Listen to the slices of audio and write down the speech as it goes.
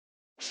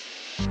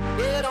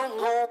Get on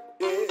home,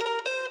 yeah.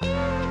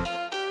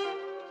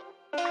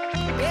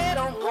 Get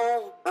on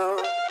home,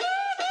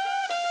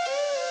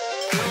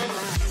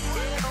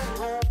 Get on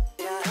home,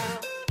 yeah.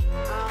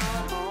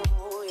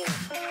 Oh, yeah.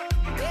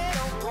 Get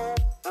on home,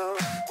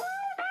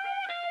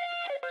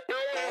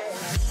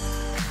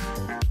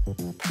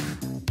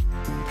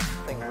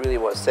 I think really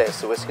what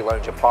sets the Whisky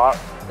Lounge apart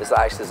is that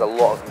actually there's a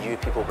lot of new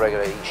people bringing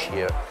it each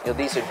year. You know,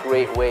 these are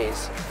great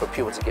ways for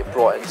people to get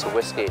brought into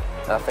whiskey,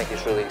 and I think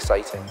it's really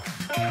exciting.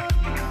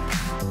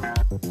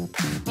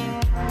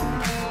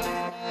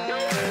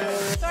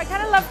 So I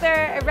kind of love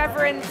their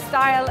irreverent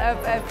style of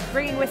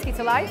bringing whiskey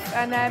to life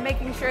and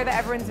making sure that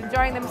everyone's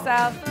enjoying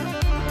themselves.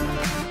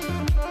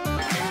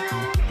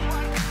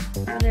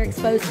 When they're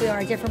exposed to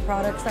our different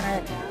products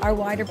and our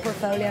wider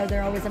portfolio,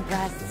 they're always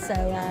impressed. So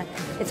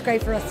it's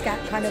great for us to get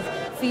kind of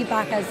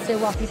feedback as to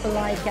what people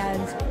like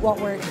and what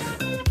works.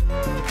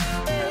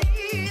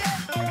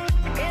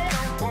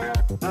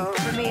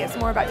 For me, it's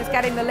more about just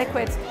getting the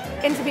liquid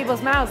into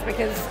people's mouths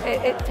because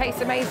it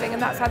tastes amazing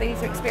and that's how they need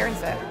to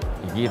experience it.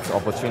 It gives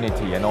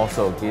opportunity and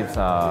also gives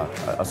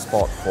a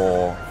spot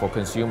for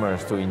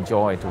consumers to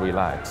enjoy, to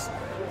relax.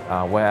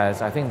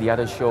 Whereas I think the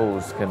other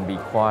shows can be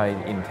quite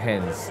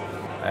intense,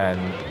 and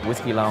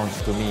Whisky Lounge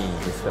to me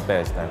is the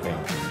best, I think.